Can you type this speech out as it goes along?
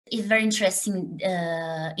is very interesting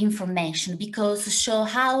information, because show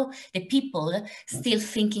how the people still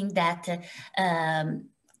thinking that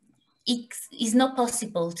it is not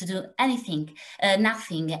possible to do anything,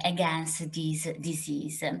 nothing against this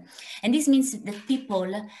disease. And this means that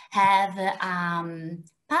people have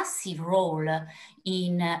passive role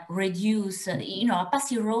in reduce, a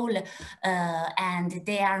passive role, and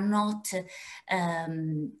they are not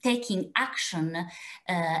taking action,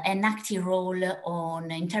 an active role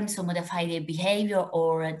in terms of modify their behavior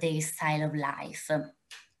or their style of life.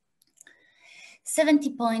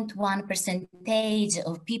 70.1%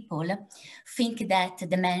 of people think that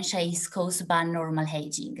dementia is caused by normal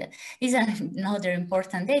aging. These are another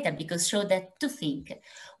important data, because show that two things.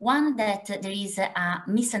 One, that there is a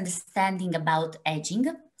misunderstanding about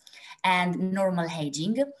aging and normal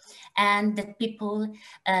aging, and that people,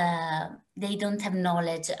 they don't have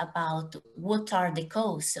knowledge about what are the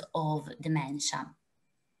causes of dementia.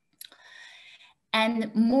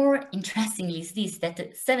 And more interestingly is this, that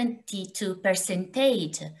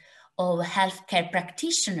 72% of healthcare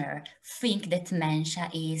practitioners think that dementia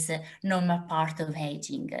is a normal part of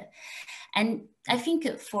aging. And I think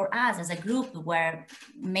for us as a group, where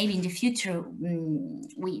maybe in the future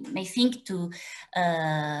we may think to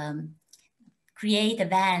create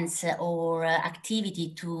events or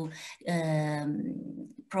activity to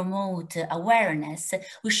promote awareness,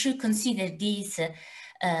 we should consider these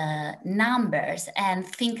numbers and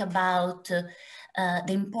think about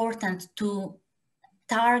the importance to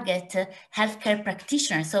target healthcare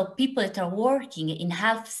practitioners, so people that are working in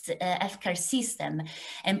healthcare system,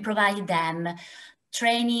 and provide them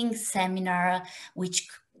training, seminar, which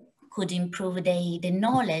could improve the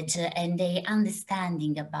knowledge and the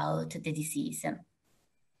understanding about the disease.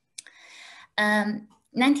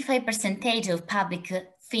 95% of public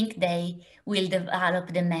think they will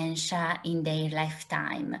develop dementia in their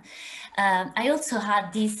lifetime. I also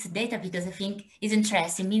had this data because I think it's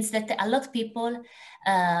interesting. It means that a lot of people,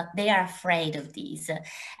 they are afraid of this.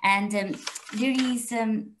 And there is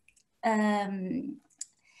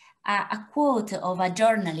a quote of a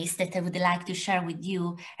journalist that I would like to share with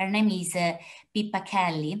you. Her name is Pippa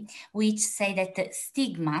Kelly, which say that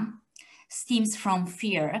stigma stems from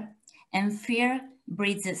fear, and fear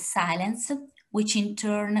breeds silence, which in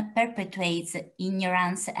turn perpetuates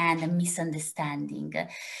ignorance and misunderstanding.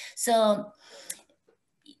 So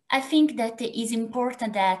I think that it is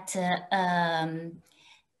important that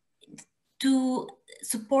to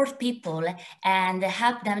support people and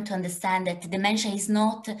help them to understand that dementia is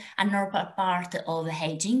not a normal part of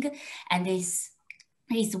aging, and is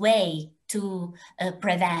way to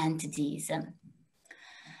prevent this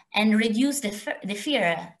and reduce the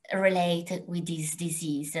fear related with this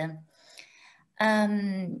disease.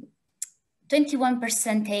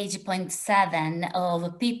 21.7%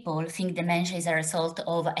 of people think dementia is a result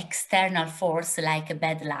of external force like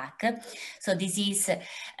bad luck. So this is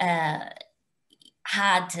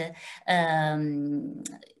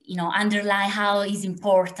underline how it's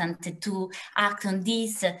important to act on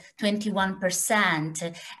this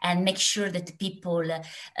 21% and make sure that people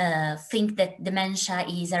think that dementia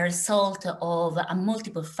is a result of a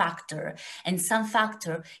multiple factor, and some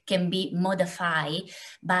factor can be modified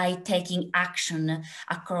by taking action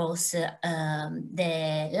across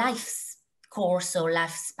the life course or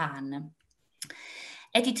lifespan.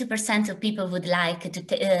 82% of people would like to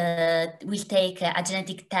will take a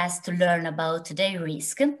genetic test to learn about their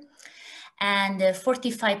risk, and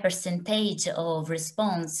 45% of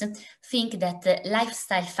response think that the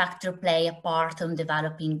lifestyle factor play a part in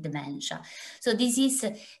developing dementia. So this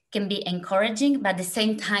can be encouraging, but at the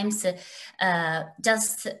same time,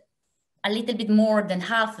 just a little bit more than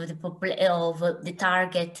half of the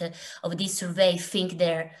target of this survey think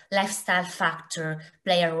their lifestyle factor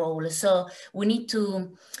play a role. So we need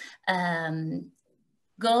to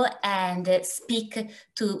go and speak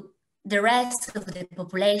to the rest of the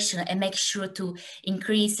population and make sure to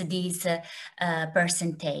increase this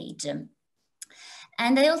percentage.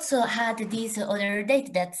 And I also had this other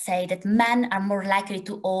data that say that men are more likely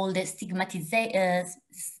to hold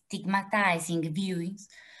stigmatizing views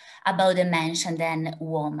about dementia than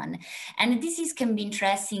women. And this can be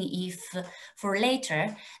interesting if for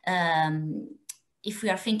later, if we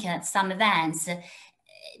are thinking at some events,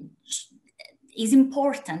 is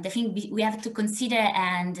important. I think we have to consider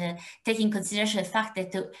and take in consideration the fact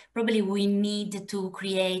that probably we need to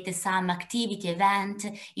create some activity event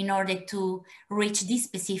in order to reach this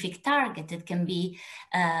specific target that can be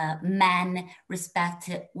men respect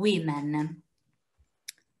women.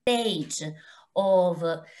 Age of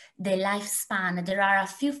the lifespan, there are a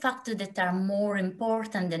few factors that are more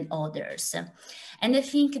important than others. And I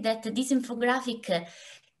think that this infographic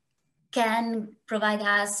can provide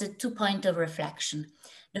us 2 points of reflection.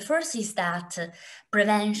 The first is that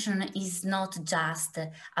prevention is not just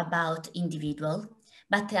about individual,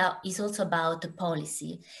 but is also about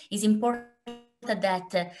policy. It's important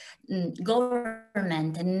that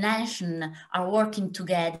government and nation are working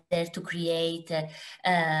together to create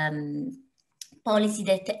policy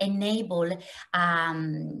that enable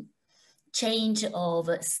change of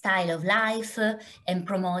style of life and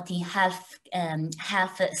promoting health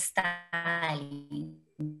styling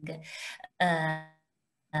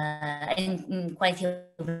and quality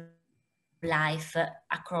of life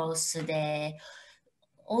across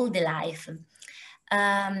all the life.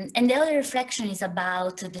 And the other reflection is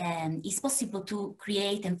about it's possible to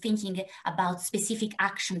create and thinking about specific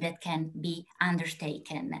action that can be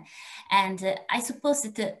undertaken. And I suppose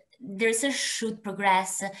that the research should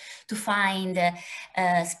progress to find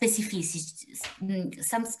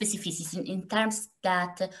some specificities in terms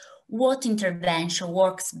that what intervention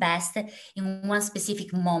works best in one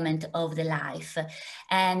specific moment of the life,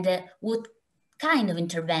 and what kind of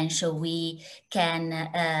intervention we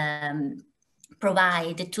can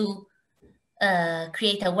provide to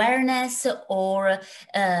create awareness or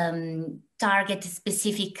target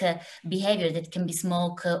specific behavior that can be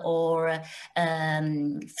smoke or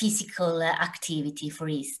physical activity, for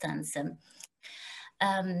instance.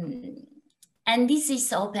 And this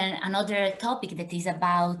is open another topic that is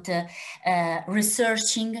about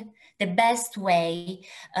researching the best way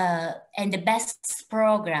and the best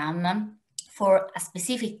program for a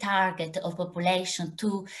specific target of population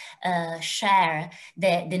to share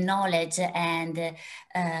the knowledge and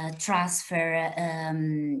transfer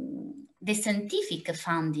the scientific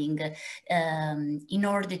funding in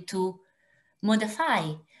order to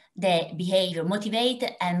modify the behavior, motivate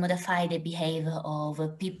and modify the behavior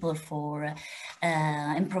of people for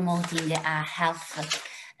in promoting a health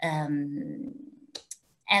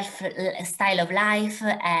style of life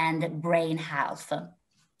and brain health.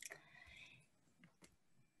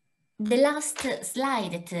 The last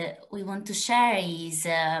slide that we want to share is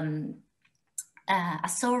a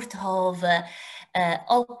sort of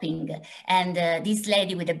hoping, and this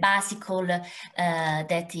lady with a bicycle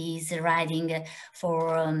that is riding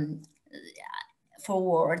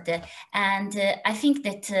forward. And I think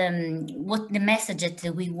that what the message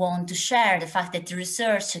that we want to share, the fact that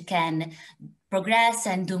research can progress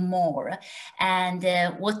and do more. And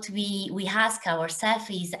what we ask ourselves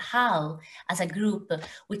is how, as a group,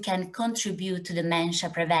 we can contribute to dementia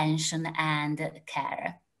prevention and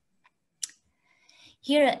care.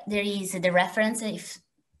 Here there is the reference. If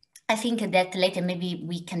I think that later maybe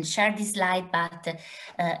we can share this slide, but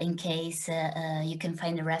in case you can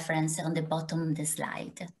find the reference on the bottom of the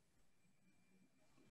slide.